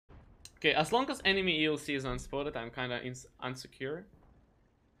Okay, as long as enemy ELC is unspotted, I'm kind of unsecure.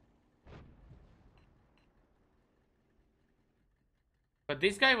 But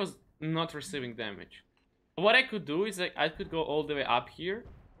this guy was not receiving damage. What I could do is I could go all the way up here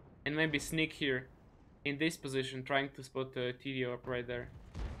and maybe sneak here in this position, trying to spot the TDO up right there.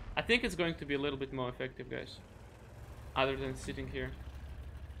 I think it's going to be a little bit more effective, guys, other than sitting here.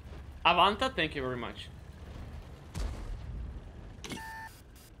 Avanta, thank you very much.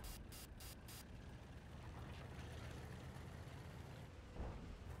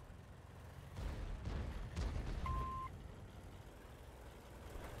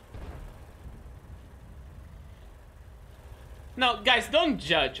 No, guys, don't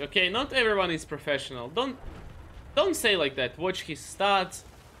judge, okay? Not everyone is professional. Don't say like that. Watch his stats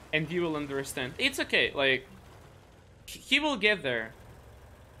and you will understand. It's okay, like he will get there.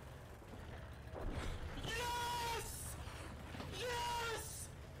 Yes! Yes!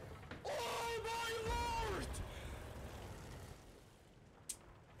 Oh my lord!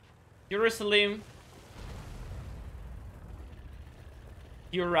 Jerusalem,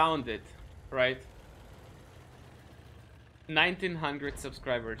 you rounded, right? 1900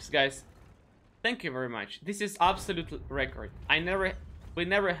 subscribers, guys. Thank you very much. This is absolute record. We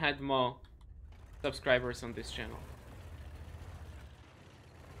never had more subscribers on this channel.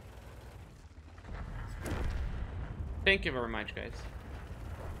 Thank you very much, guys.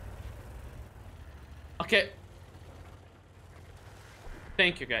 Okay.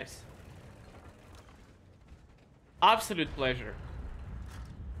 Thank you, guys. Absolute pleasure.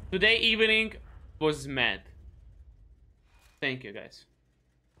 Today evening was mad. Thank you, guys.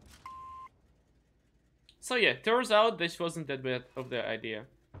 So yeah, turns out this wasn't that bad of the idea.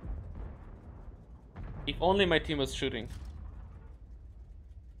 If only my team was shooting.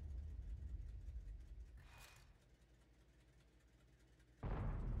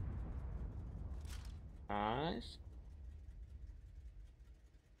 Nice.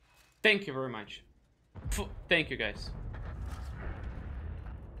 Thank you very much. Thank you, guys.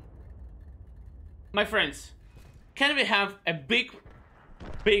 My friends, can we have a big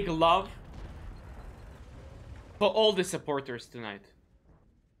love for all the supporters tonight?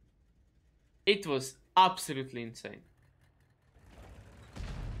 It was absolutely insane.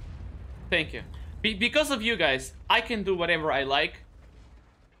 Thank you. Because of you guys, I can do whatever I like.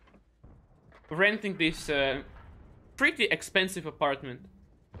 Renting this pretty expensive apartment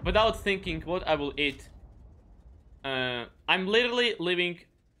without thinking what I will eat. I'm literally living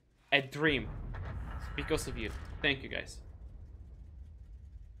a dream because of you. Thank you, guys.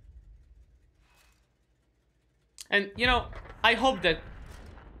 And you know, I hope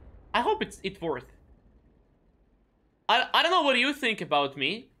it's worth. I don't know what you think about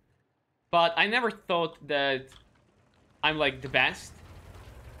me, but I never thought that I'm like the best,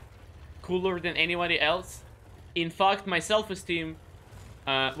 cooler than anybody else. In fact, my self-esteem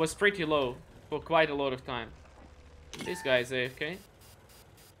was pretty low for quite a lot of time. This guy is AFK.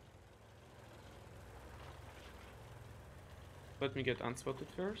 Let me get unspotted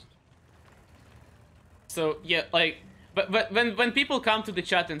first. So yeah, like, but when people come to the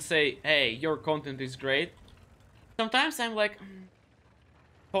chat and say, "Hey, your content is great," sometimes I'm like,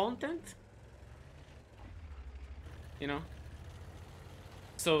 content? You know?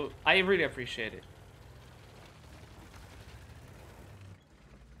 So I really appreciate it.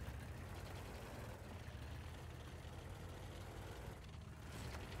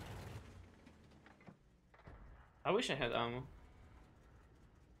 I wish I had ammo.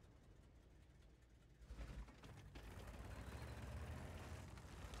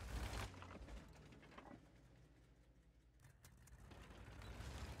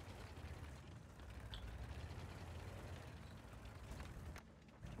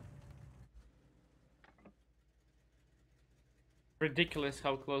 Ridiculous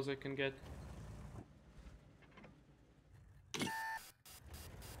how close I can get.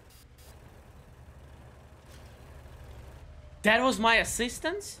 That was my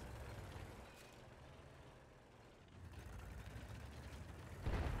assistance?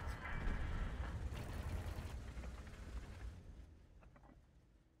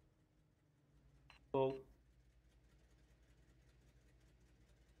 Lol.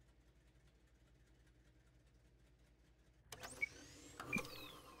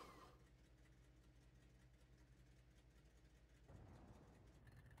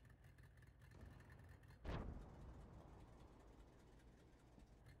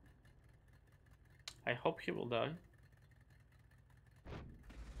 I hope he will die.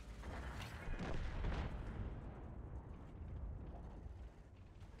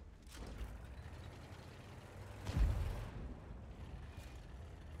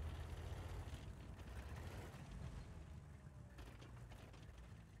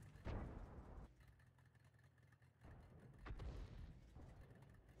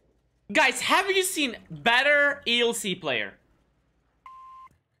 Guys, have you seen better ELC player?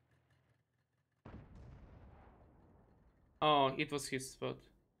 Oh, it was his spot.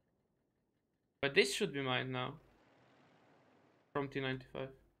 But this should be mine now. From T95.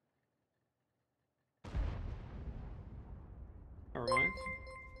 Never mind.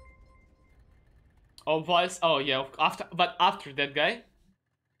 Oh, boys. Oh, yeah. After that guy.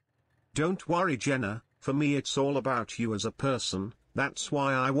 Don't worry, Jenna. For me, it's all about you as a person. That's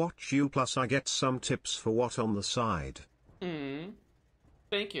why I watch you. Plus, I get some tips for what on the side.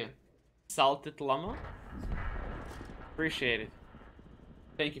 Thank you. Salted llama. Appreciate it.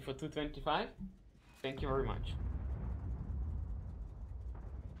 Thank you for 225. Thank you very much.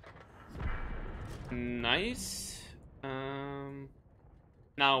 Nice.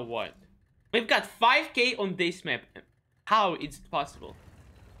 Now what? We've got 5k on this map. How is it possible?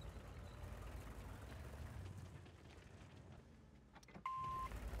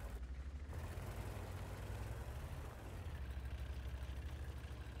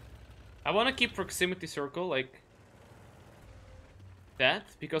 I want to keep proximity circle like that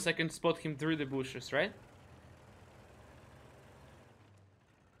because I can spot him through the bushes, right?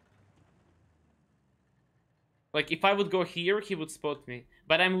 Like if I would go here, he would spot me,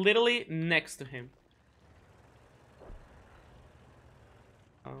 but I'm literally next to him.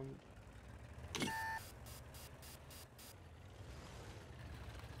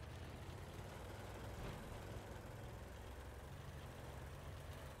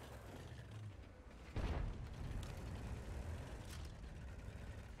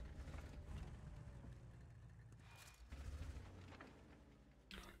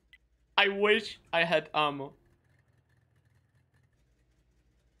 I wish I had ammo.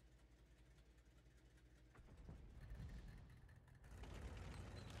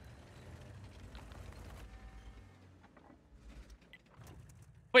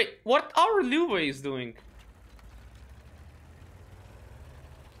 Wait, what our Luwe is doing?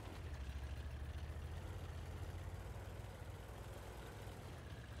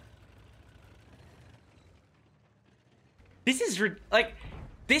 This is like,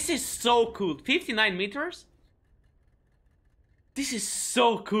 this is so cool. 59 meters? This is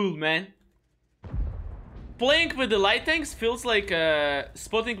so cool, man. Playing with the light tanks feels like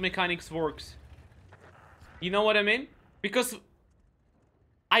spotting mechanics works. You know what I mean? Because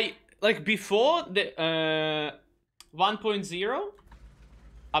like before the 1.0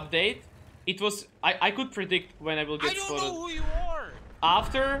 update, it was I could predict when I will get spotted. I don't know who you are.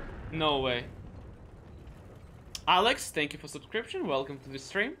 After, no way. Alex, thank you for subscription. Welcome to the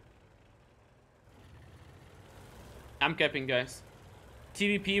stream. I'm capping, guys.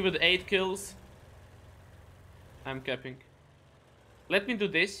 TVP with 8 kills. I'm capping. Let me do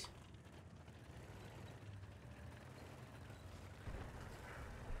this.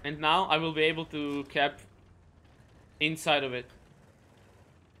 And now I will be able to cap inside of it.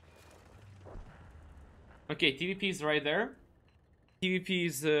 Okay, TVP is right there. TVP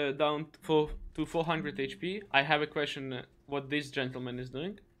is down to 400 HP. I have a question what this gentleman is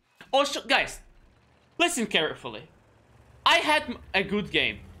doing. Also, guys, listen carefully. I had a good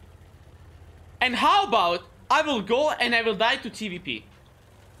game. And how about I will go and I will die to TVP,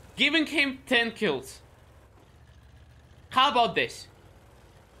 giving him 10 kills. How about this?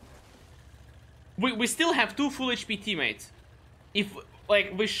 We still have 2 full HP teammates. If,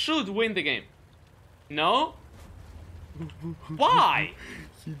 like, we should win the game. No? Why?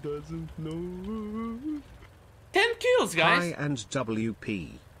 He doesn't know. 10 kills, guys. Hi and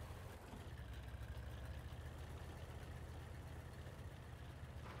WP.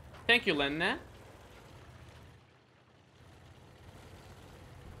 Thank you, Lena.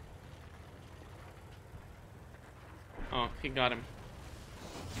 Oh, he got him.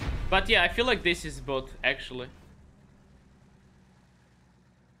 But yeah, I feel like this is bot, actually.